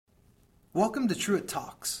Welcome to Truett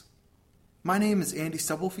Talks. My name is Andy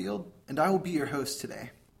Stubblefield, and I will be your host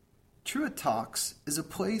today. Truett Talks is a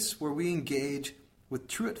place where we engage with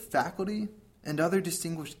Truett faculty and other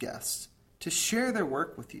distinguished guests to share their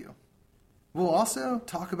work with you. We'll also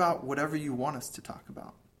talk about whatever you want us to talk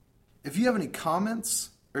about. If you have any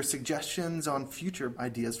comments or suggestions on future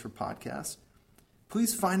ideas for podcasts,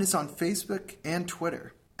 please find us on Facebook and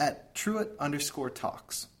Twitter at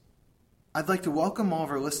Truett_Talks. I'd like to welcome all of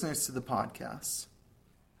our listeners to the podcast.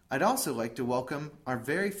 I'd also like to welcome our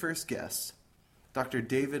very first guest, Dr.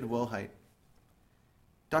 David Wilhite.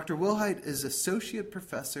 Dr. Wilhite is Associate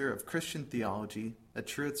Professor of Christian Theology at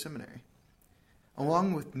Truett Seminary.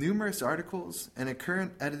 Along with numerous articles and a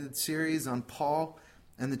current edited series on Paul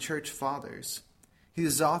and the Church Fathers, he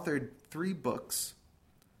has authored 3 books,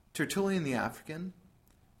 Tertullian the African,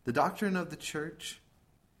 The Doctrine of the Church,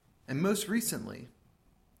 and most recently,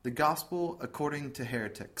 The Gospel According to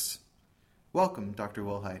Heretics. Welcome, Dr.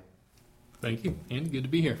 Wilhite. Thank you, and good to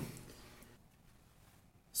be here.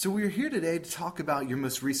 So we are here today to talk about your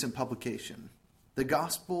most recent publication, The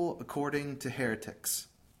Gospel According to Heretics.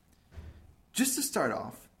 Just to start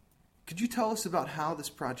off, could you tell us about how this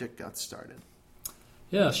project got started?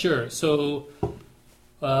 Yeah, sure. So,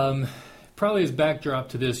 probably as backdrop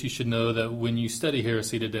to this, you should know that when you study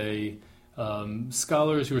heresy today,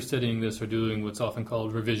 scholars who are studying this are doing what's often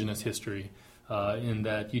called revisionist history, in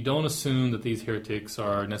that you don't assume that these heretics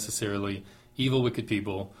are necessarily evil, wicked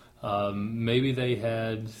people. Maybe they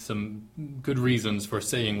had some good reasons for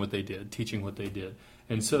saying what they did, teaching what they did.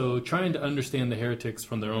 And so trying to understand the heretics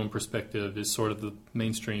from their own perspective is sort of the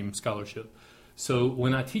mainstream scholarship. So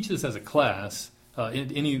when I teach this as a class,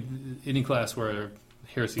 in any class where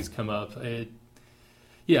heresies come up, I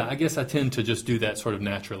guess I tend to just do that sort of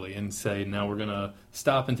naturally and say, now we're going to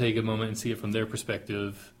stop and take a moment and see it from their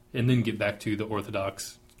perspective, and then get back to the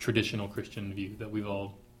orthodox, traditional Christian view that we've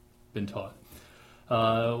all been taught.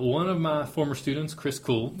 One of my former students, Chris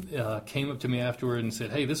Kuhl, came up to me afterward and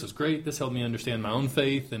said, hey, this was great. This helped me understand my own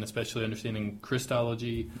faith and especially understanding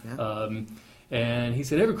Christology. Yeah. And he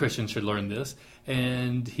said, every Christian should learn this.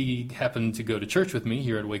 And he happened to go to church with me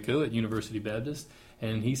here at Waco at University Baptist.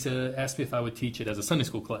 And he asked me if I would teach it as a Sunday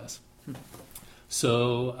school class.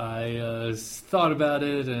 So I thought about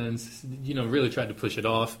it and really tried to push it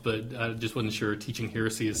off, but I just wasn't sure teaching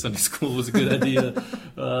heresy at Sunday school was a good idea.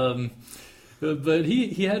 But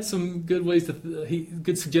he had some good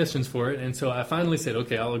good suggestions for it, and so I finally said,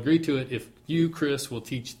 okay, I'll agree to it if you, Chris, will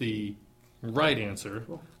teach the right answer.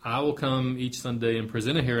 Cool. I will come each Sunday and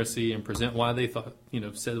present a heresy and present why they thought,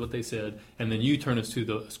 said what they said, and then you turn us to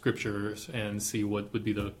the scriptures and see what would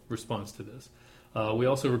be the response to this. We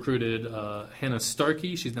also recruited Hannah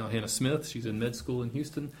Starkey. She's now Hannah Smith. She's in med school in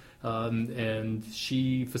Houston, and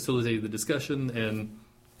she facilitated the discussion, and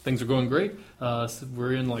things are going great. So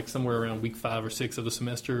we're in somewhere around week 5 or 6 of the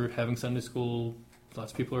semester, having Sunday school.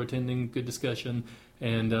 Lots of people are attending, good discussion.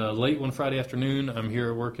 And late one Friday afternoon, I'm here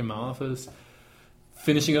at work in my office,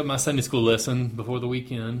 finishing up my Sunday school lesson before the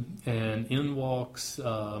weekend, and in walks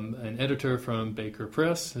an editor from Baker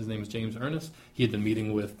Press. His name is James Ernest. He had been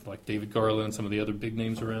meeting with David Garland, some of the other big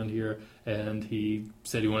names around here, and he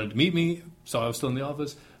said he wanted to meet me, saw I was still in the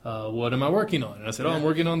office. What am I working on? And I said, I'm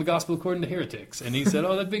working on The Gospel According to Heretics. And he said,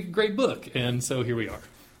 that'd be a great book. And so here we are.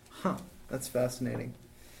 Huh, that's fascinating.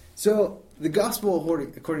 So, The Gospel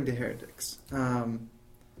According to Heretics.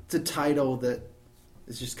 It's a title that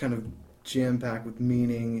is just kind of jam-packed with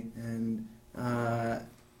meaning. And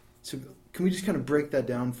so can we just kind of break that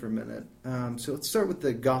down for a minute? So let's start with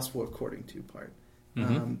the Gospel According to part.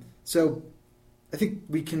 Mm-hmm. So I think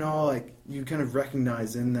we can all, you kind of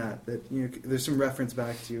recognize in that there's some reference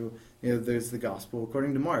back to, there's the Gospel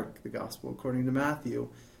according to Mark, the Gospel according to Matthew.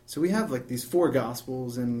 So we have these 4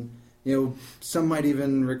 Gospels, and, some might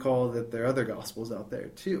even recall that there are other Gospels out there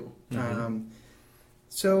too. Mm-hmm.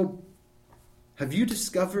 So have you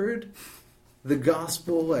discovered the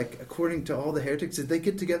Gospel, according to all the heretics? Did they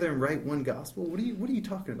get together and write one Gospel? What are you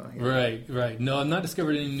talking about here? Right. No, I've not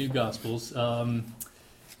discovered any new Gospels.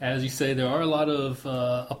 As you say, there are a lot of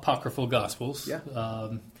apocryphal Gospels,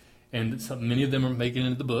 and many of them are making it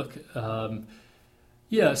into the book.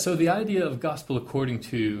 So the idea of Gospel according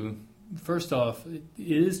to, first off, it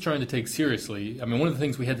is trying to take seriously. One of the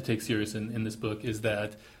things we had to take serious in this book is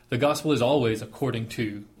that the Gospel is always according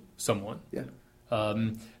to someone. Yeah.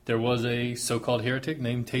 There was a so-called heretic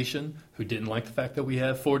named Tatian who didn't like the fact that we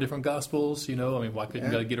have 4 different Gospels. Why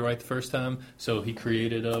couldn't God get it right the first time? So he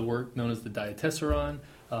created a work known as the Diatessaron.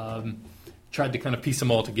 Tried to kind of piece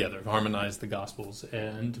them all together, harmonize the Gospels.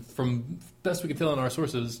 And from best we can tell in our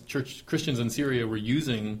sources, Christians in Syria were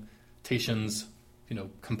using Tatian's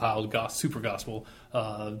compiled super gospel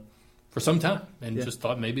for some time, and just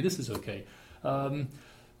thought maybe this is okay.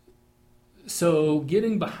 So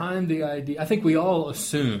getting behind the idea, I think we all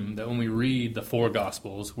assume that when we read the four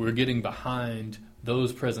Gospels, we're getting behind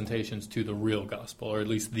those presentations to the real gospel, or at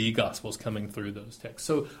least the Gospels coming through those texts.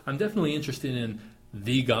 So I'm definitely interested in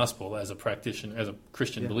the gospel as a practitioner, as a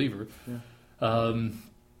Christian believer. Yeah.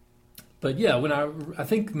 But yeah, when I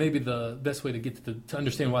think maybe the best way to get to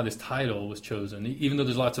understand why this title was chosen, even though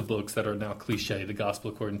there's lots of books that are now cliche, the Gospel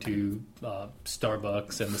according to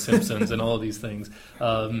Starbucks and The Simpsons and all of these things.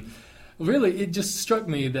 Really, it just struck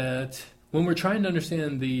me that when we're trying to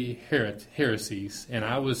understand the heresies, and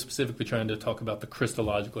I was specifically trying to talk about the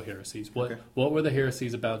Christological heresies, what were the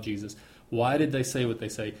heresies about Jesus? Why did they say what they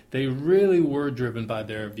say? They really were driven by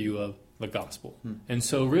their view of the gospel. And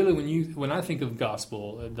so really when I think of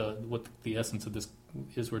gospel, what the essence of this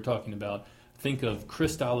is we're talking about, think of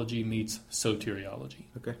Christology meets soteriology.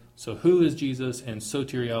 Okay. So who is Jesus, and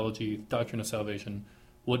soteriology, doctrine of salvation,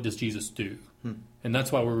 what does Jesus do? And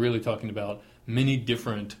that's why we're really talking about many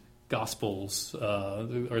different gospels,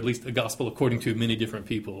 or at least a gospel according to many different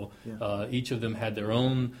people. Yeah. Each of them had their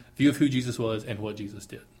own view of who Jesus was and what Jesus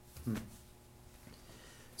did.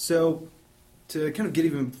 So to kind of get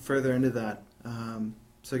even further into that,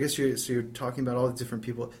 so I guess you're talking about all the different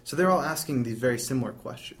people. So they're all asking these very similar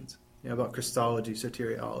questions, about Christology,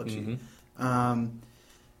 soteriology. And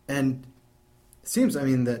it seems,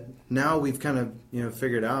 that now we've kind of,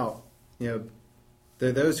 figured out, there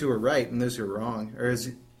are those who are right and those who are wrong. Or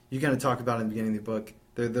as you kind of talk about in the beginning of the book,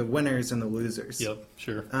 they're the winners and the losers. Yep,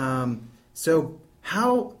 sure. So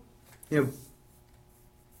how,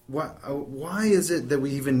 why is it that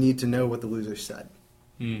we even need to know what the losers said?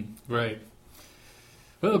 Right.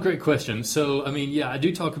 Well, great question. So, I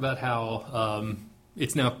do talk about how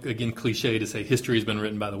it's now, again, cliche to say history has been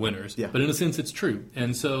written by the winners. Yeah. But in a sense, it's true.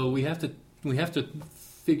 And so we have to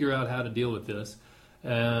figure out how to deal with this.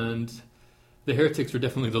 And the heretics were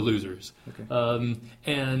definitely the losers. Okay.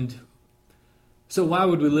 And so why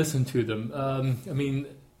would we listen to them?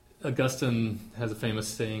 Augustine has a famous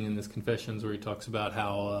saying in his Confessions where he talks about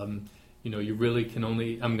how, you really can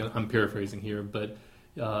only, I'm paraphrasing here, but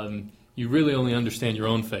you really only understand your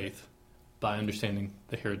own faith by understanding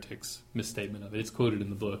the heretics' misstatement of it. It's quoted in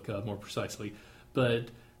the book more precisely. But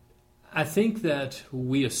I think that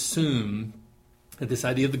we assume that this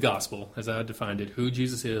idea of the gospel, as I defined it, who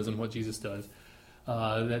Jesus is and what Jesus does,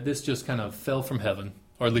 that this just kind of fell from heaven,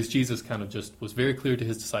 or at least Jesus kind of just was very clear to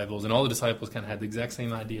his disciples, and all the disciples kind of had the exact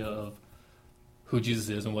same idea of who Jesus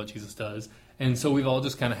is and what Jesus does. And so we've all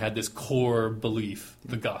just kind of had this core belief,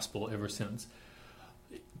 the gospel, ever since.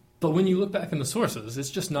 But when you look back in the sources,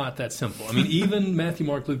 it's just not that simple. Even Matthew,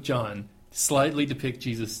 Mark, Luke, John slightly depict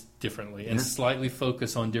Jesus differently and slightly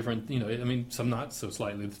focus on different, some not so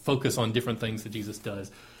slightly, focus on different things that Jesus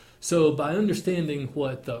does. So by understanding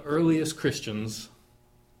what the earliest Christians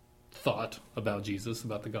thought about Jesus,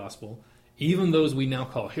 about the gospel, even those we now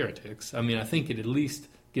call heretics, I think it at least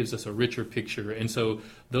gives us a richer picture. And so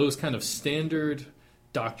those kind of standard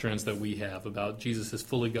doctrines that we have about Jesus as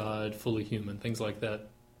fully God, fully human, things like that,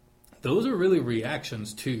 those are really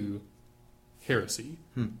reactions to heresy.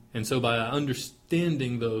 And so by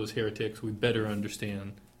understanding those heretics, we better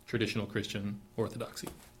understand traditional Christian orthodoxy.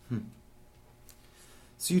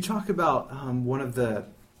 So you talk about one of the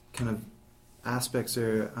kind of aspects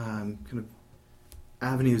or kind of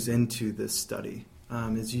avenues into this study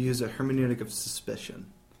is you use a hermeneutic of suspicion.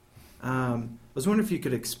 I was wondering if you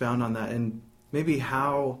could expound on that and maybe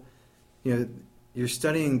how, you're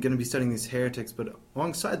going to be studying these heretics, but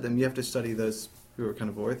alongside them you have to study those who are kind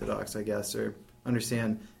of orthodox, I guess, or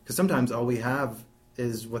understand, because sometimes all we have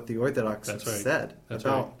is what the Orthodox said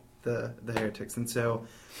about the heretics. And so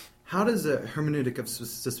how does a hermeneutic of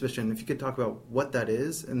suspicion, if you could talk about what that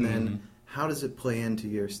is, and then how does it play into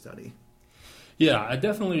your study? Yeah, I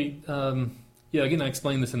definitely, again, I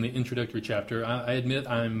explained this in the introductory chapter. I admit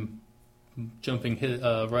I'm jumping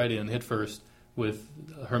right in, head first, with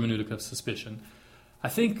a hermeneutic of suspicion. I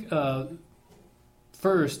think,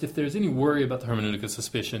 first, if there's any worry about the hermeneutic of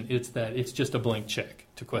suspicion, it's that it's just a blank check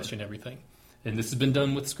to question everything. And this has been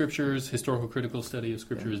done with scriptures. Historical critical study of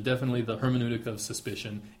scripture is definitely the hermeneutic of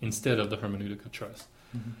suspicion instead of the hermeneutic of trust.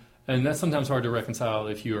 And that's sometimes hard to reconcile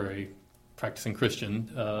if you're a practicing Christian,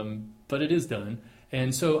 but it is done.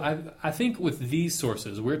 And so I think with these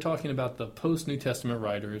sources, we're talking about the post-New Testament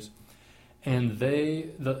writers, and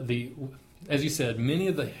as you said, many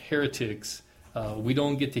of the heretics, we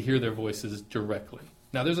don't get to hear their voices directly.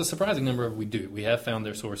 Now, there's a surprising number of we do. We have found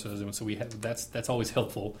their sources, and so that's always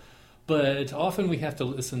helpful. But often we have to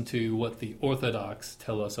listen to what the Orthodox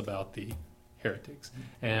tell us about the heretics.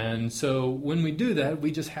 And so when we do that,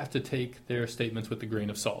 we just have to take their statements with a grain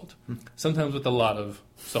of salt, sometimes with a lot of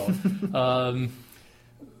salt.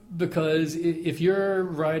 Because if you're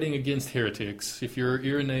writing against heretics, if you're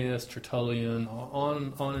Irenaeus, Tertullian,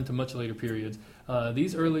 on into much later periods,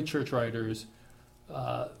 these early church writers,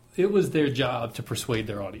 it was their job to persuade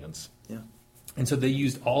their audience. Yeah. And so they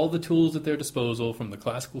used all the tools at their disposal from the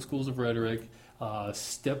classical schools of rhetoric.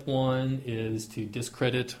 Step one is to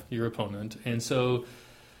discredit your opponent. And so,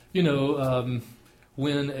 when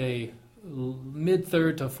a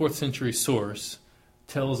mid-3rd to 4th century source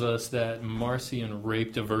tells us that Marcion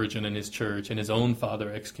raped a virgin in his church and his own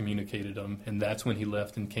father excommunicated him, and that's when he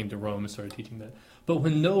left and came to Rome and started teaching that. But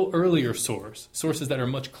when no earlier sources that are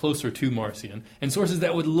much closer to Marcion, and sources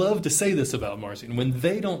that would love to say this about Marcion, when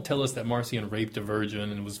they don't tell us that Marcion raped a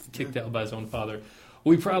virgin and was kicked out by his own father,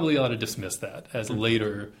 we probably ought to dismiss that as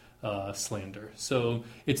later slander. So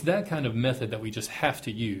it's that kind of method that we just have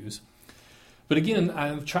to use. But again,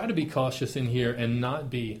 I've tried to be cautious in here and not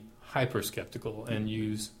be hyper-skeptical and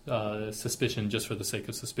use suspicion just for the sake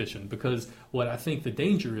of suspicion. Because what I think the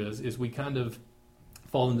danger is we kind of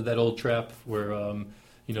fall into that old trap where,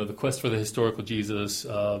 the quest for the historical Jesus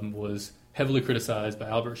was heavily criticized by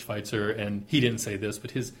Albert Schweitzer, and he didn't say this,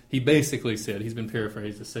 but he basically said, he's been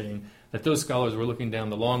paraphrased as saying, that those scholars were looking down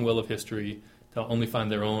the long well of history to only find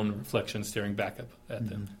their own reflection staring back up at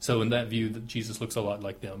them. So in that view, that Jesus looks a lot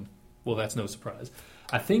like them. Well, that's no surprise.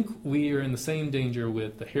 I think we are in the same danger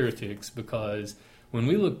with the heretics, because when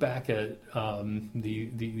we look back at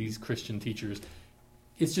these Christian teachers,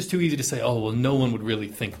 it's just too easy to say, oh, well, no one would really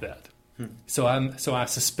think that. So I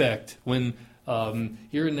suspect when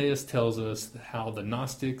Irenaeus tells us how the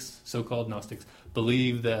Gnostics, so-called Gnostics,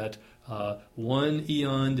 believe that one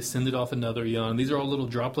eon descended off another eon. These are all little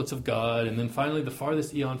droplets of God, and then finally the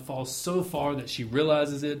farthest eon falls so far that she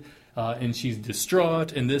realizes it, and she's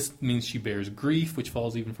distraught, and this means she bears grief, which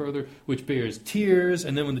falls even further, which bears tears,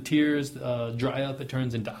 and then when the tears dry up, it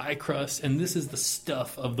turns into eye crust, and this is the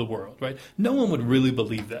stuff of the world, right? No one would really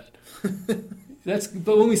believe that.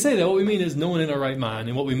 But when we say that, what we mean is no one in our right mind,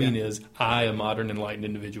 and what we mean is I, a modern enlightened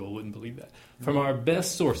individual, wouldn't believe that. From our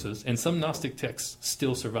best sources, and some Gnostic texts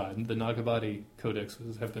still survive, the Nag Hammadi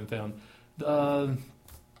codexes have been found,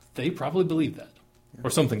 they probably believe that. Or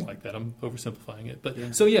something like that. I'm oversimplifying it.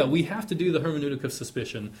 But So we have to do the hermeneutic of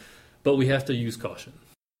suspicion, but we have to use caution.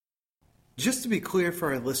 Just to be clear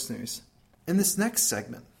for our listeners, in this next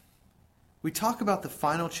segment, we talk about the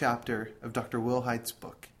final chapter of Dr. Wilhite's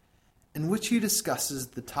book, in which he discusses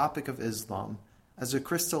the topic of Islam as a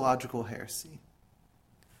Christological heresy.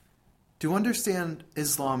 To understand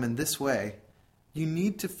Islam in this way, you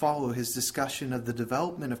need to follow his discussion of the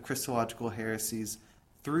development of Christological heresies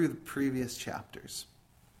through the previous chapters.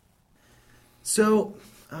 So,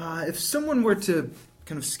 if someone were to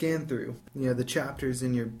kind of scan through, the chapters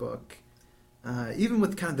in your book, even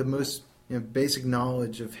with kind of the most basic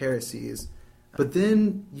knowledge of heresies, but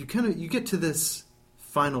then you get to this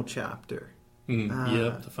final chapter.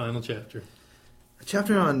 The final chapter. A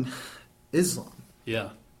chapter on Islam. Yeah.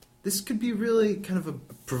 This could be really kind of a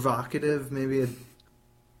provocative, maybe an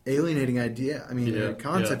alienating idea. I mean, a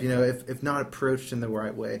concept, if not approached in the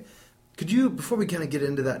right way. Could you, before we kind of get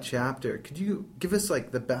into that chapter, could you give us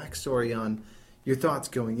the backstory on your thoughts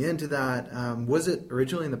going into that? Was it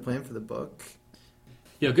originally in the plan for the book?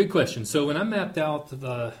 Yeah, good question. So when I mapped out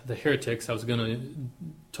the heretics I was going to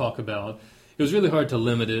talk about, it was really hard to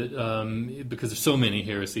limit it because there's so many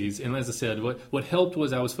heresies. And as I said, what helped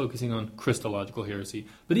was I was focusing on Christological heresy.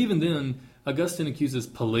 But even then, Augustine accuses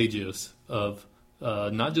Pelagius of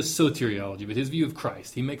not just soteriology, but his view of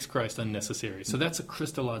Christ. He makes Christ unnecessary. So that's a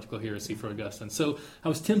Christological heresy for Augustine. So I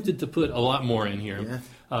was tempted to put a lot more in here.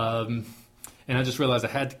 And I just realized I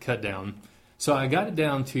had to cut down. So I got it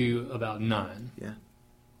down to about 9. Yeah.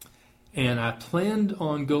 And I planned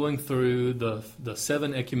on going through the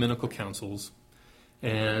 7 ecumenical councils.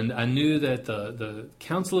 And I knew that the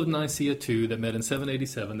Council of Nicaea II that met in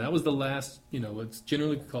 787, that was the last, it's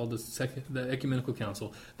generally called the Ecumenical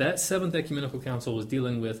Council. That 7th Ecumenical Council was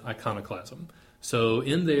dealing with iconoclasm. So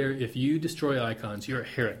in there, if you destroy icons, you're a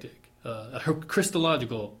heretic, a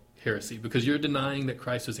Christological heresy, because you're denying that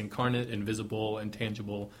Christ was incarnate and visible and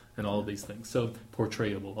tangible and all of these things. So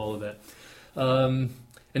portrayable, all of that.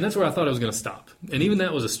 And that's where I thought I was going to stop. And even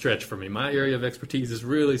that was a stretch for me. My area of expertise is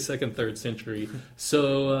really 2nd, 3rd century.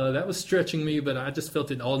 So that was stretching me, but I just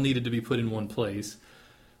felt it all needed to be put in one place.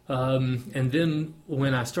 And then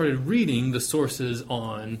when I started reading the sources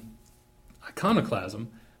on iconoclasm,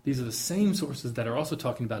 these are the same sources that are also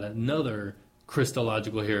talking about another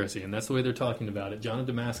Christological heresy. And that's the way they're talking about it. John of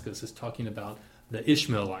Damascus is talking about the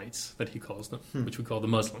Ishmaelites, that he calls them, which we call the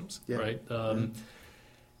Muslims, right?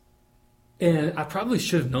 And I probably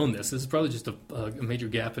should have known this. This is probably just a major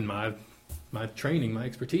gap in my training, my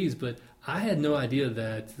expertise, but I had no idea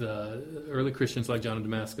that the early Christians like John of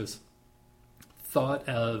Damascus thought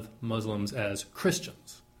of Muslims as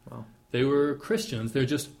Christians. Wow. They were Christians. They're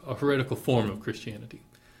just a heretical form of Christianity.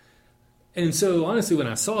 And so, honestly, when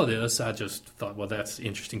I saw this, I just thought, well, that's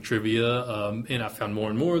interesting trivia. And I found more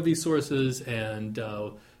and more of these sources, and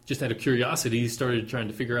just out of curiosity, started trying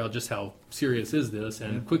to figure out just how serious is this,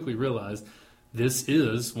 and quickly realized this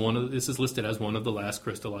is listed as one of the last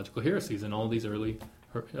Christological heresies in all these early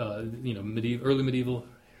medieval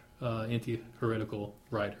anti-heretical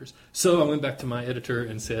writers. So I went back to my editor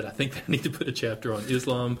and said, I think I need to put a chapter on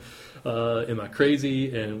Islam. Am I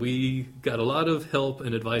crazy? And we got a lot of help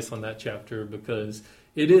and advice on that chapter because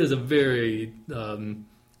it is a very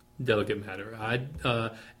delicate matter.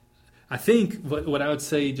 I think what I would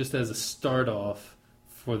say just as a start off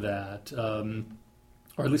for that,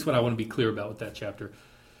 or at least what I want to be clear about with that chapter,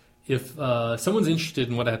 if someone's interested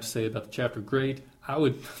in what I have to say about the chapter, great. I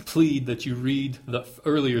would plead that you read the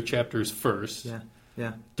earlier chapters first.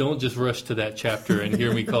 Yeah. Don't just rush to that chapter and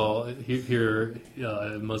hear me hear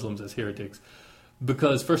Muslims as heretics.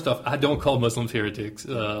 Because first off, I don't call Muslims heretics.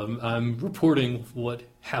 I'm reporting what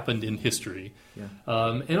happened in history. Yeah.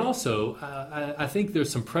 And also, I think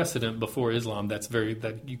there's some precedent before Islam that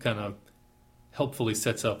you kind of helpfully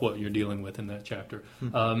sets up what you're dealing with in that chapter.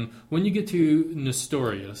 When you get to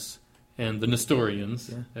Nestorius and the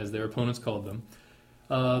Nestorians, as their opponents called them,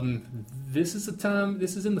 this is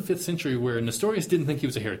in the 5th century where Nestorius didn't think he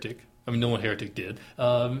was a heretic. I mean, no one heretic did.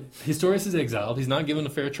 Nestorius is exiled. He's not given a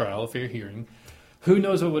fair trial, a fair hearing. Who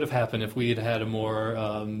knows what would have happened if we had had a more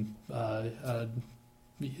a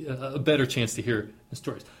better chance to hear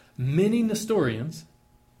Nestorius. Many Nestorians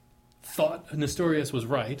thought Nestorius was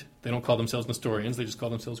right. They don't call themselves Nestorians. They just call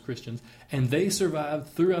themselves Christians. And they survived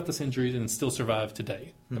throughout the centuries and still survive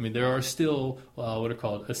today. I mean, there are still what are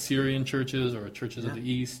called Assyrian churches or churches of the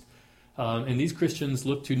East. And these Christians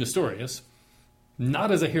look to Nestorius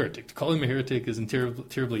not as a heretic. To call him a heretic is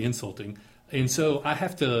terribly insulting. And so I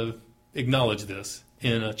have to acknowledge this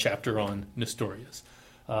in a chapter on Nestorius.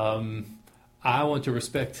 I want to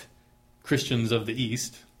respect Christians of the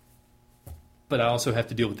East, but I also have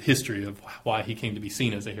to deal with the history of why he came to be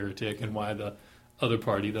seen as a heretic and why the other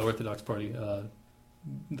party, the Orthodox party, the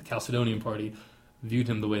Chalcedonian party, viewed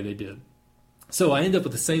him the way they did. So I end up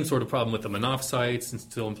with the same sort of problem with the Monophysites and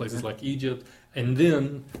still in places like Egypt. And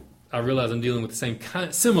then I realize I'm dealing with the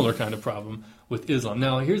similar kind of problem with Islam.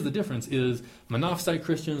 Now, here's the difference is Monophysite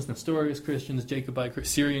Christians, Nestorius Christians, Jacobite,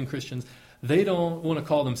 Syrian Christians, they don't want to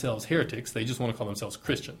call themselves heretics. They just want to call themselves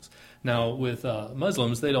Christians. Now, with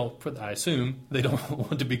Muslims, I assume, they don't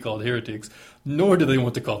want to be called heretics, nor do they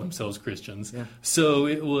want to call themselves Christians. Yeah. So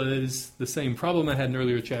it was the same problem I had in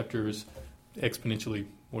earlier chapters, exponentially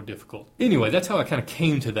more difficult. Anyway, that's how I kind of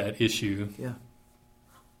came to that issue.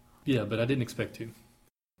 Yeah, but I didn't expect to.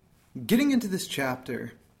 Getting into this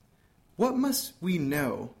chapter, what must we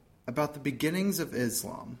know about the beginnings of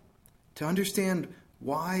Islam to understand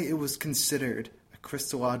why it was considered a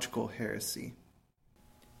Christological heresy?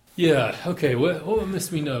 Yeah, okay, what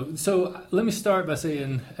must we know? So let me start by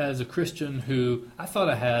saying, as a Christian who I thought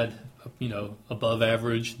I had, above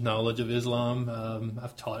average knowledge of Islam.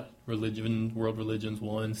 I've taught world religions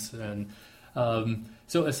once, and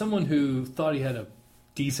so as someone who thought he had a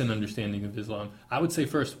decent understanding of Islam, I would say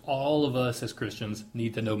first, all of us as Christians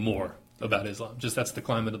need to know more about Islam. Just that's the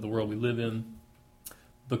climate of the world we live in,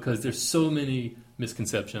 because there's so many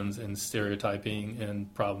misconceptions and stereotyping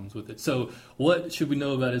and problems with it. So what should we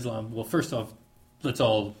know about Islam? Well, first off, let's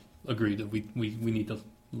all agree that we need to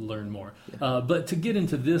learn more. But to get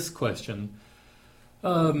into this question,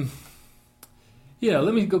 let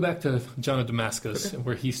me go back to John of Damascus,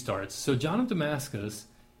 where he starts. So John of Damascus,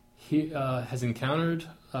 he has encountered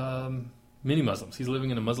many Muslims. He's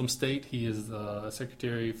living in a Muslim state. He is the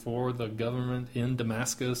secretary for the government in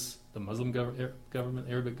Damascus, the Muslim government,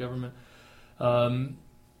 Arabic government.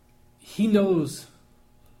 He knows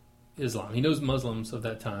Islam. He knows Muslims of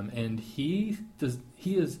that time, and he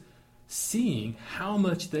is seeing how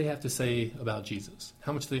much they have to say about Jesus,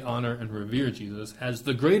 how much they honor and revere Jesus as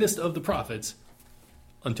the greatest of the prophets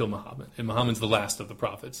until Muhammad. And Muhammad's the last of the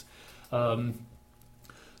prophets.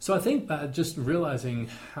 So I think by just realizing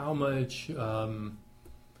how much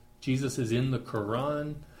Jesus is in the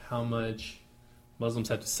Quran, how much Muslims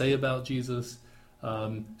have to say about Jesus,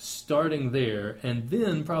 starting there, and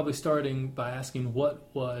then probably starting by asking what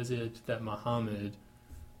was it that Muhammad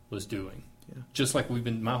was doing. Yeah. Just like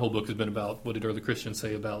my whole book has been about what did early Christians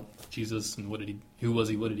say about Jesus and who was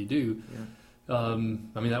he, what did he do? Yeah.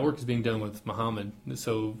 That work is being done with Muhammad.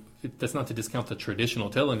 So that's not to discount the traditional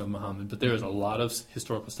telling of Muhammad, but there is a lot of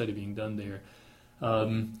historical study being done there.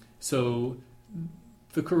 So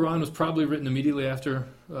the Quran was probably written immediately after,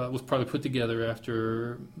 was probably put together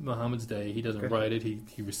after Muhammad's day. He doesn't write it. He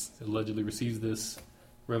allegedly receives this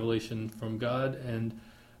revelation from God. And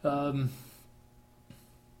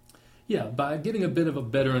by getting a bit of a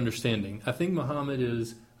better understanding, I think Muhammad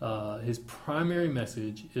is, his primary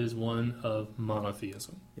message is one of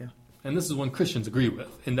monotheism. Yeah. And this is one Christians agree with.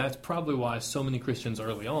 And that's probably why so many Christians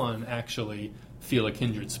early on actually feel a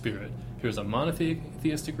kindred spirit. Here's a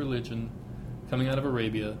monotheistic religion coming out of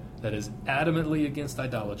Arabia that is adamantly against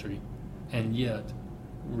idolatry and yet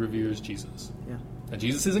reveres Jesus. Yeah. Now,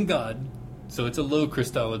 Jesus isn't God, so it's a low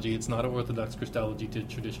Christology. It's not an orthodox Christology to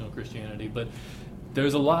traditional Christianity, but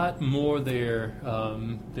there's a lot more there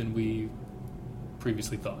than we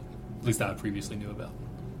previously thought. At least I previously knew about.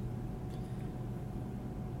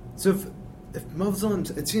 So if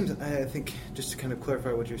Muslims, it seems, I think, just to kind of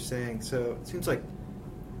clarify what you're saying, so it seems like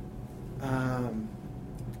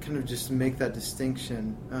kind of just make that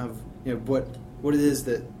distinction of what it is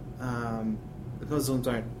that Muslims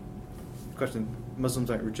aren't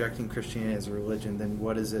rejecting Christianity as a religion, then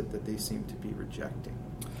what is it that they seem to be rejecting?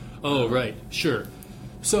 Oh, right, sure.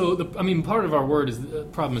 So part of our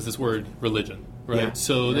problem is this word religion, right? Yeah.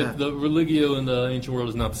 So the religio in the ancient world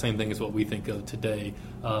is not the same thing as what we think of today.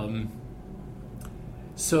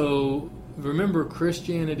 So remember,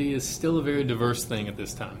 Christianity is still a very diverse thing at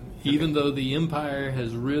this time. Even though the empire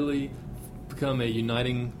has really become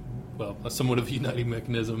somewhat of a uniting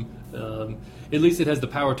mechanism, at least it has the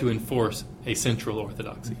power to enforce a central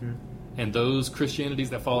orthodoxy. Mm-hmm. And those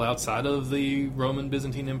Christianities that fall outside of the Roman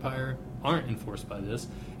Byzantine Empire aren't enforced by this.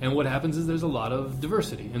 And what happens is there's a lot of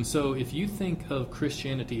diversity. And so if you think of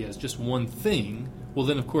Christianity as just one thing, well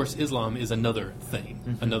then of course Islam is another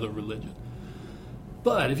thing, another religion.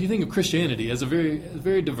 But if you think of Christianity as a very,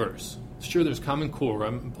 very diverse, sure, there's common core.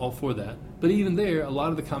 I'm all for that. But even there, a lot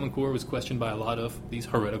of the common core was questioned by a lot of these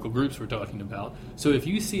heretical groups we're talking about. So if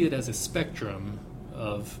you see it as a spectrum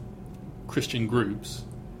of Christian groups,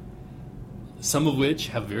 some of which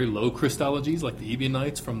have very low Christologies, like the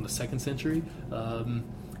Ebionites from the 2nd century,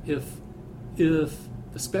 if the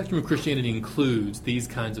spectrum of Christianity includes these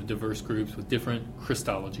kinds of diverse groups with different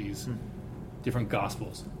Christologies, different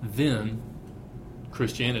gospels, then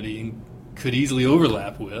Christianity could easily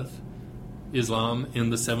overlap with Islam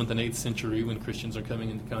in the 7th and 8th century when Christians are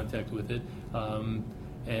coming into contact with it.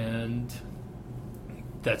 And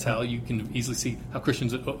that's how you can easily see how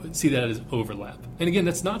Christians see that as overlap. And again,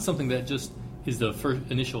 that's not something that just is the first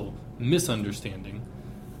initial misunderstanding.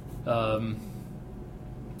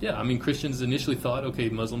 Christians initially thought, okay,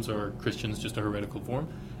 Muslims are Christians, just a heretical form.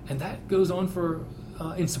 And that goes on for,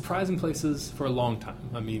 in surprising places, for a long time.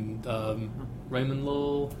 Raymond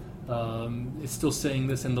Lull is still saying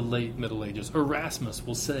this in the late Middle Ages. Erasmus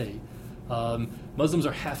will say Muslims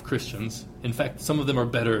are half Christians. In fact, some of them are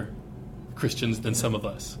better Christians than some of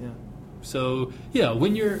us. Yeah. So,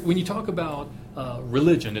 when you talk about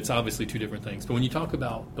religion, it's obviously two different things. But when you talk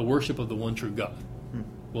about the worship of the one true God,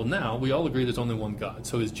 well, now we all agree there's only one God.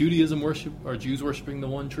 So is Judaism are Jews worshiping the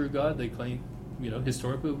one true God? They claim,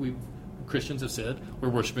 historically, Christians have said we're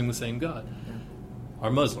worshiping the same God. Yeah. Are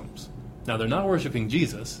Muslims? Now, they're not worshiping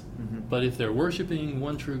Jesus, but if they're worshiping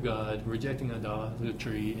one true God, rejecting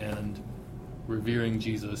idolatry, and revering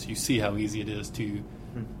Jesus, you see how easy it is to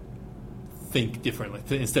think differently.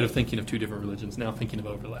 Instead of thinking of two different religions, now thinking of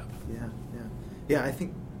overlap. Yeah, I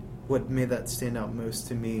think what made that stand out most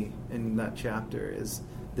to me in that chapter is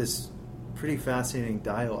this pretty fascinating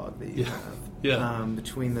dialogue that you have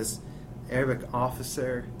between this Arabic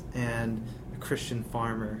officer and a Christian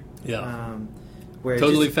farmer. Yeah. Where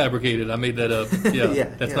totally fabricated. I made that up.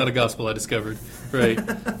 That's not a gospel I discovered. Right.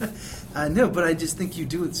 No, but I just think you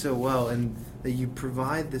do it so well, and that you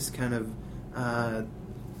provide this kind of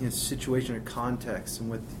situation or context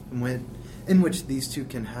in which these two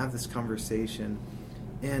can have this conversation.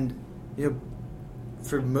 And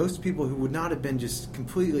for most people who would not have been just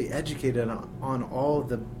completely educated on all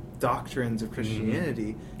the doctrines of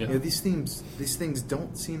Christianity, these things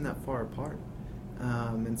don't seem that far apart.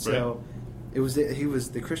 And so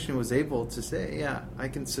the Christian was able to say, I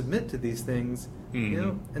can submit to these things,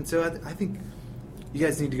 and so I think you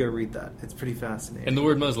guys need to go read that. It's pretty fascinating. And the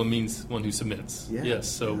word Muslim means one who submits. Yeah. Yes.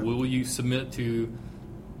 So will you submit to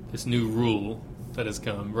this new rule that has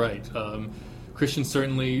come? Right. Christians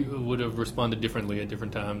certainly would have responded differently at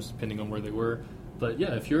different times, depending on where they were. But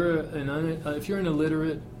if you're an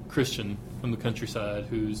illiterate Christian from the countryside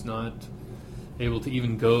who's not able to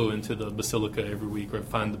even go into the basilica every week or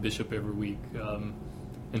find the bishop every week.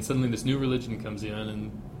 And suddenly this new religion comes in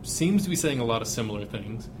and seems to be saying a lot of similar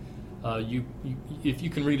things. If you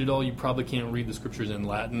can read it all, you probably can't read the scriptures in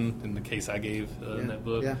Latin, in the case I gave in that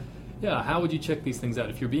book. Yeah, how would you check these things out?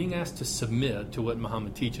 If you're being asked to submit to what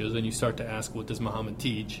Muhammad teaches and you start to ask, what does Muhammad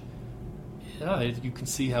teach? Yeah, you can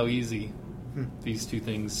see how easy these two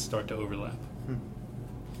things start to overlap.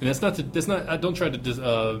 And I don't try to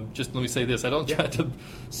just let me say this. I don't try to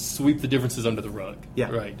sweep the differences under the rug. Yeah.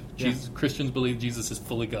 Right. Christians believe Jesus is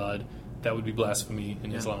fully God. That would be blasphemy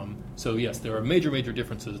in Islam. So yes, there are major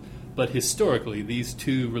differences. But historically, these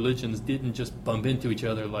two religions didn't just bump into each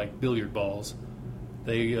other like billiard balls.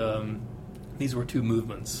 These were two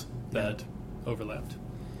movements that overlapped.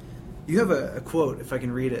 You have a quote, if I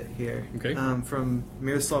can read it here, okay. From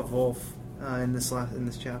Miroslav Volf in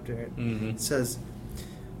this chapter. It says,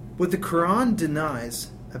 "What the Quran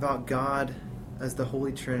denies about God as the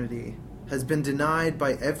Holy Trinity has been denied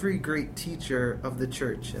by every great teacher of the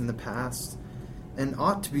Church in the past and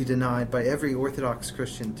ought to be denied by every Orthodox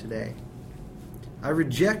Christian today. I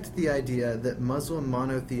reject the idea that Muslim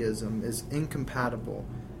monotheism is incompatible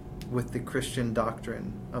with the Christian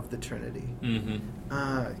doctrine of the Trinity."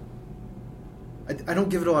 I don't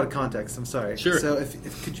give it a lot of context. I'm sorry. Sure. So,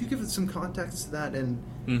 if could you give it some context to that? And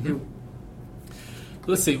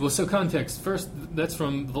let's see. Well, so context first. That's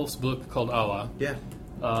from Wolf's book called Allah. Yeah.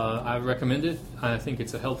 I recommend it. I think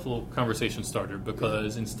it's a helpful conversation starter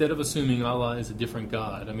because instead of assuming Allah is a different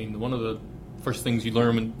God, I mean, one of the first things you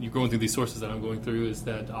learn when you're going through these sources that I'm going through is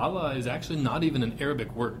that Allah is actually not even an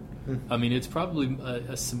Arabic word. I mean, it's probably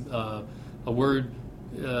a word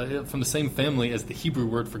from the same family as the Hebrew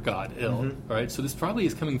word for God, El. Right? So this probably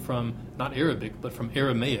is coming from not Arabic, but from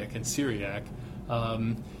Aramaic and Syriac.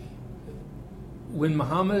 When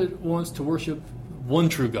Muhammad wants to worship one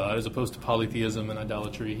true God as opposed to polytheism and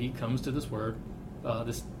idolatry, he comes to this word,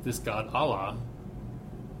 this God, Allah,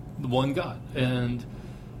 the one God. And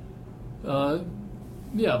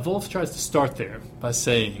Wolf tries to start there by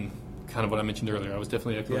saying kind of what I mentioned earlier. I was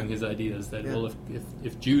definitely echoing his ideas that, well,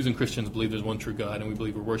 if Jews and Christians believe there's one true God and we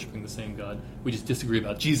believe we're worshiping the same God, we just disagree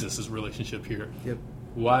about Jesus' relationship here. Yep.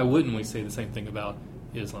 Why wouldn't we say the same thing about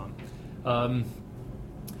Islam?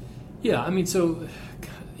 So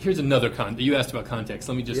here's another you asked about context.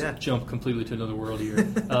 Let me just jump completely to another world here.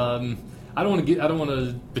 I don't want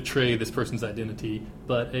to betray this person's identity,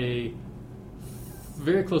 but a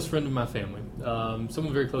very close friend of my family,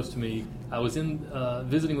 someone very close to me, I was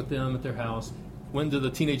visiting with them at their house, went to the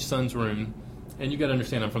teenage son's room, and you got to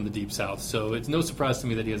understand I'm from the Deep South, so it's no surprise to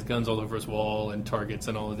me that he has guns all over his wall and targets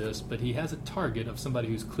and all of this, but he has a target of somebody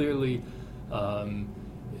who's clearly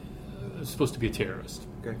supposed to be a terrorist.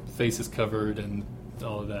 Okay. Face is covered and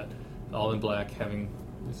all of that, all in black,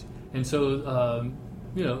 and so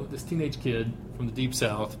this teenage kid from the Deep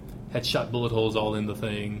South had shot bullet holes all in the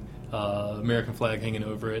thing, American flag hanging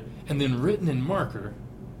over it, and then written in marker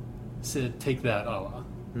said, "Take that, Allah."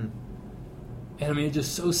 And I mean, it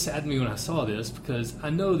just so saddened me when I saw this because I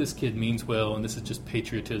know this kid means well, and this is just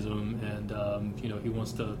patriotism, and he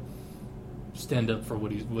wants to stand up for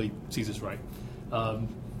what he sees as right.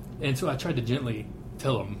 And so I tried to gently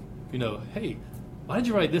tell him, hey, why did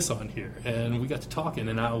you write this on here? And we got to talking,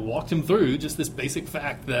 and I walked him through just this basic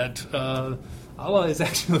fact that Allah is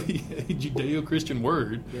actually a Judeo-Christian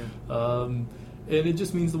word, and it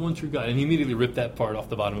just means the one true God. And he immediately ripped that part off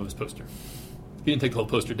the bottom of his poster. He didn't take the whole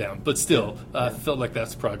poster down, but still, I felt like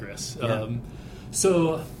that's progress. Yeah.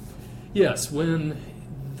 So, yes, when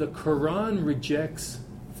the Quran rejects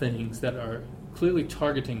things that are clearly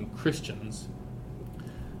targeting Christians,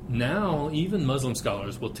 now even Muslim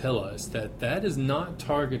scholars will tell us that that is not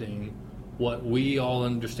targeting what we all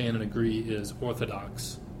understand and agree is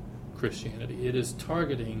Orthodox Christianity. It is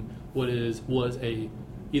targeting what was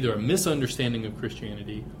either a misunderstanding of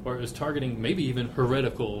Christianity or is targeting maybe even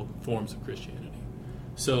heretical forms of Christianity.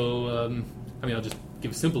 So, I'll just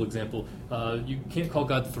give a simple example. You can't call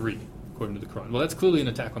God three, according to the Quran. Well, that's clearly an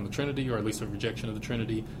attack on the Trinity, or at least a rejection of the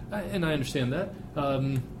Trinity, and I understand that.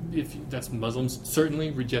 That's Muslims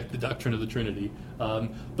certainly reject the doctrine of the Trinity.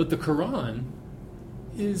 But the Quran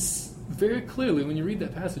is very clearly, when you read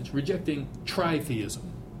that passage, rejecting tritheism.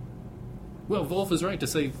 Well, Wolf is right to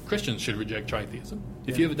say Christians should reject tritheism.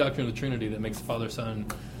 If you have a doctrine of the Trinity that makes the Father, Son,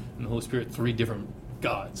 and the Holy Spirit three different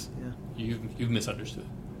gods, you've misunderstood.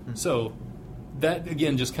 So that,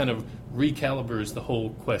 again, just kind of recalibrates the whole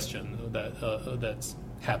question that's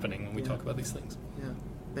happening when we talk about these things. Yeah,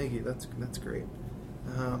 thank you. That's great.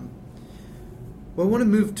 Well, I want to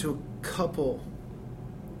move to a couple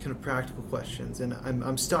kind of practical questions, and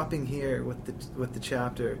I'm stopping here with the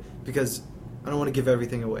chapter because I don't want to give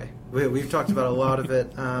everything away. We've talked about a lot of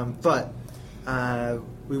it, but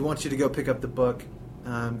we want you to go pick up the book,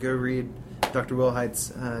 go read Dr.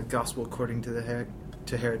 Wilhite's Gospel According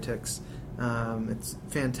to Heretics. It's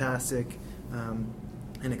fantastic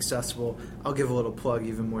and accessible. I'll give a little plug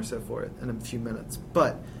even more so for it in a few minutes.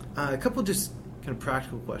 But a couple just kind of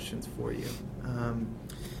practical questions for you.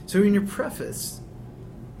 So in your preface,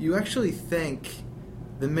 you actually thank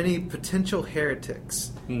the many potential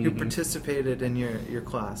heretics who participated in your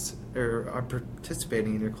class, or are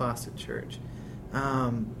participating in your class at church. So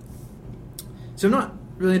I'm not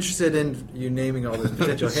really interested in you naming all those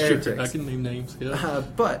potential heretics. Sure, I can name names, yeah.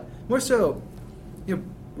 But more so,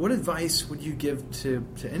 what advice would you give to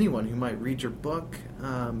anyone who might read your book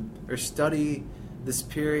or study this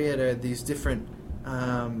period or these different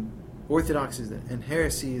orthodoxies and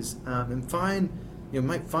heresies and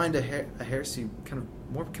might find a heresy kind of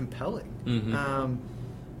more compelling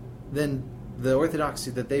than the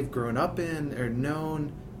orthodoxy that they've grown up in or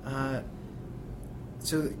known?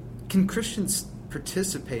 So can Christians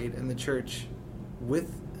participate in the church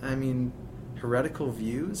with, heretical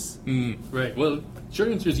views? Right. Well, short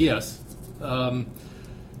answer is yes.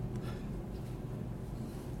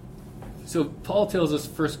 So Paul tells us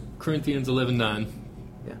 1 Corinthians 11:9.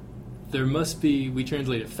 Yeah. There must be, we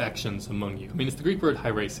translate it, factions among you. It's the Greek word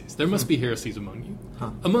hereses. There must be heresies among you.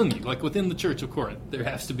 Among you, like within the church of Corinth, there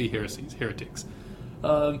has to be heretics.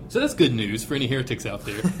 So that's good news for any heretics out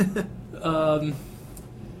there.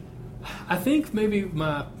 I think maybe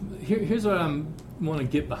here's what I want to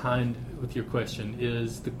get behind with your question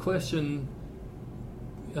is the question.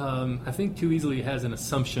 I think too easily has an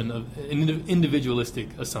assumption of an individualistic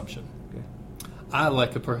assumption. Okay. I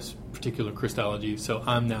like a particular Christology, so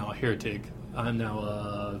I'm now a heretic. I'm now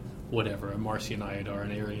a Marcionite or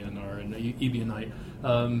an Arian or an Ebionite.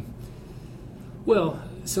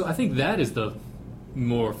 So I think that is the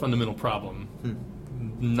more fundamental problem.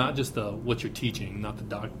 Not just what you're teaching, not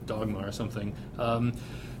the dogma or something.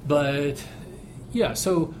 But, yeah,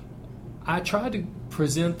 so I try to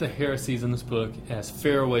present the heresies in this book as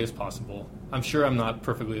fair a way as possible. I'm sure I'm not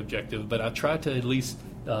perfectly objective, but I try to at least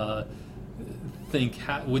think,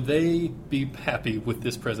 would they be happy with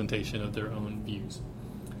this presentation of their own views?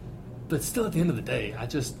 But still, at the end of the day, I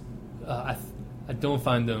just I don't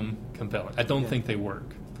find them compelling. I don't think they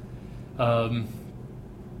work.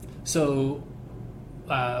 So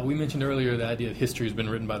we mentioned earlier the idea that history has been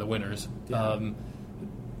written by the winners. Yeah.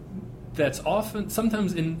 That's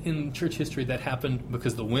sometimes in church history that happened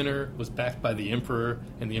because the winner was backed by the emperor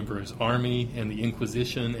and the emperor's army and the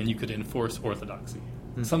Inquisition, and you could enforce orthodoxy.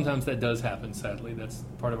 Sometimes that does happen, sadly. That's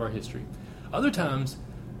part of our history. Other times,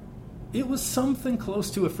 it was something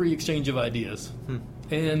close to a free exchange of ideas,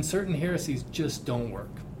 and certain heresies just don't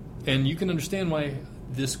work. And you can understand why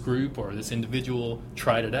this group or this individual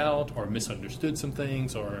tried it out or misunderstood some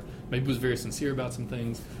things or maybe was very sincere about some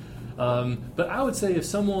things. But I would say if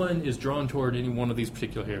someone is drawn toward any one of these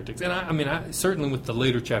particular heretics, and I certainly with the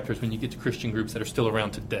later chapters when you get to Christian groups that are still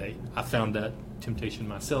around today, I found that temptation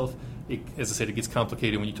myself. As I said, it gets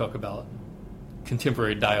complicated when you talk about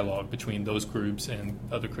contemporary dialogue between those groups and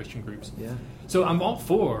other Christian groups. Yeah. So I'm all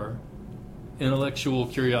for intellectual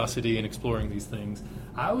curiosity and exploring these things.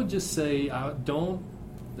 I would just say don't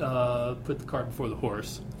put the cart before the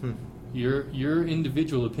horse. Your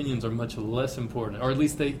individual opinions are much less important, or at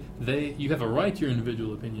least you have a right to your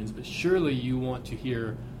individual opinions, but surely you want to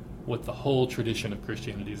hear what the whole tradition of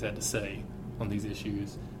Christianity has had to say on these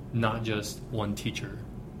issues, not just one teacher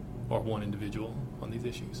or one individual on these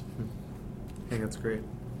issues. I think that's great.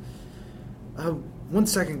 1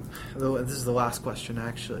 second, this is the last question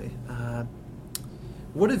actually.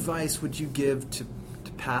 What advice would you give to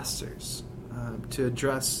pastors to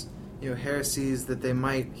address heresies that they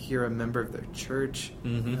might hear a member of their church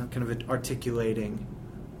kind of articulating?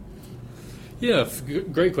 Yeah,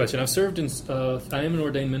 great question. I've served in, I am an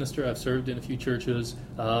ordained minister. I've served in a few churches.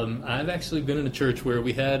 I've actually been in a church where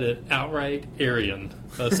we had an outright Arian,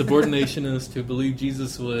 a subordinationist who believed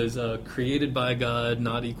Jesus was created by God,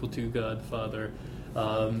 not equal to God the Father,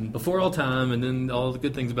 before all time, and then all the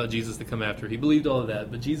good things about Jesus that come after. He believed all of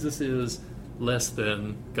that, but Jesus is less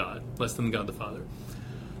than God the Father.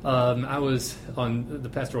 I was on the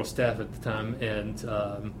pastoral staff at the time, and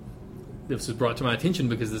this was brought to my attention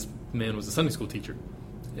because this man was a Sunday school teacher,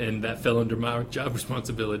 and that fell under my job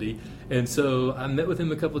responsibility. And so I met with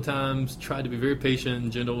him a couple of times, tried to be very patient and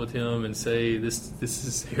gentle with him and say, this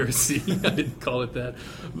is heresy. I didn't call it that.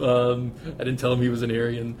 I didn't tell him he was an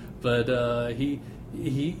Arian, but he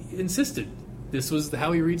insisted this was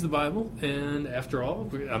how he reads the Bible, and after all,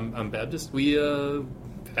 I'm Baptist. We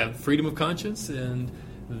have freedom of conscience, and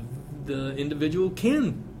the individual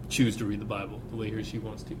can choose to read the Bible the way he or she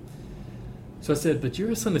wants to. So I said, but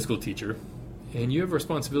you're a Sunday school teacher, and you have a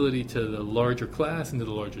responsibility to the larger class and to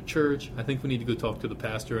the larger church. I think we need to go talk to the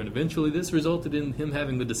pastor. And eventually this resulted in him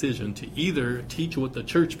having the decision to either teach what the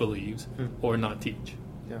church believes or not teach.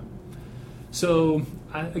 Yeah. So,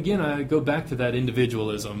 I go back to that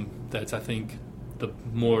individualism that's, I think, the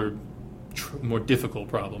more difficult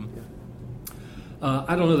problem. Yeah.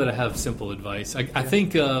 I don't know that I have simple advice. I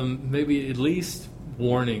think maybe at least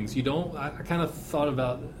warnings. I kind of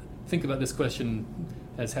think about this question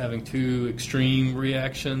as having two extreme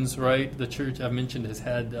reactions, right? The church, I've mentioned, has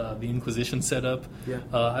had the Inquisition set up. Yeah.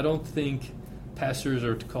 I don't think pastors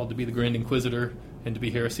are called to be the Grand Inquisitor and to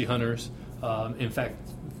be heresy hunters. In fact,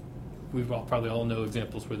 we probably all know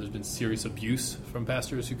examples where there's been serious abuse from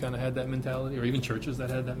pastors who kind of had that mentality, or even churches that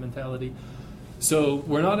had that mentality. So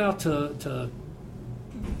we're not out to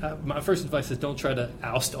my first advice is don't try to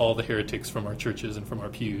oust all the heretics from our churches and from our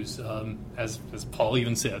pews. As Paul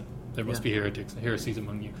even said, there must be heresies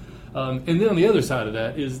among you. And then on the other side of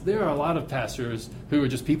that is there are a lot of pastors who are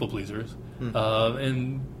just people pleasers.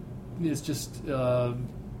 And it's just,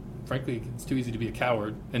 frankly, it's too easy to be a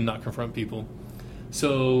coward and not confront people.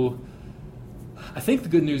 So I think the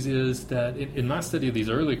good news is that in my study of these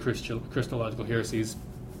early Christological heresies,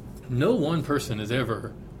 no one person is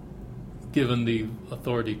ever given the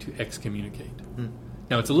authority to excommunicate.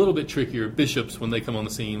 Now, it's a little bit trickier. Bishops, when they come on the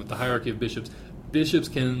scene with the hierarchy of bishops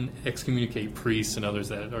can excommunicate priests and others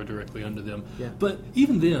that are directly under them. Yeah. But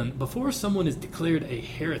even then, before someone is declared a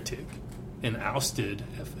heretic and ousted,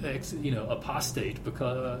 apostate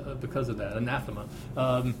because of that, anathema,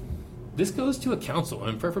 this goes to a council,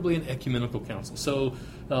 and preferably an ecumenical council. So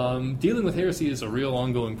dealing with heresy is a real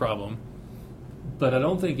ongoing problem, but I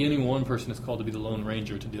don't think any one person is called to be the Lone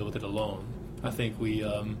Ranger to deal with it alone. I think we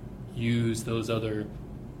use those other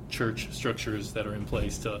church structures that are in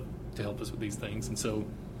place to help us with these things, and so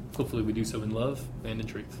hopefully we do so in love and in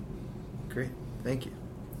truth. Great. Thank you.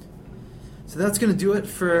 So that's going to do it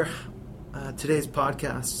for today's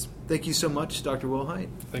podcast. Thank you so much, Dr. Wilhite.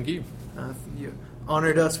 Thank you. You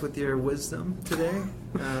honored us with your wisdom today.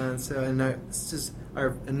 This is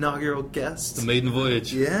our inaugural guest. The maiden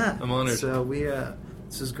voyage. Yeah. I'm honored. So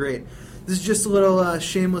this is great. This is just a little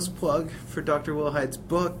shameless plug for Dr. Wilhite's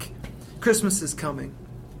book. Christmas is coming,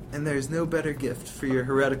 and there's no better gift for your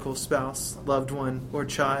heretical spouse, loved one, or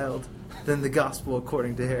child than the gospel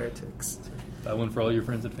according to heretics. That one for all your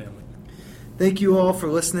friends and family. Thank you all for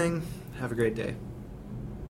listening. Have a great day.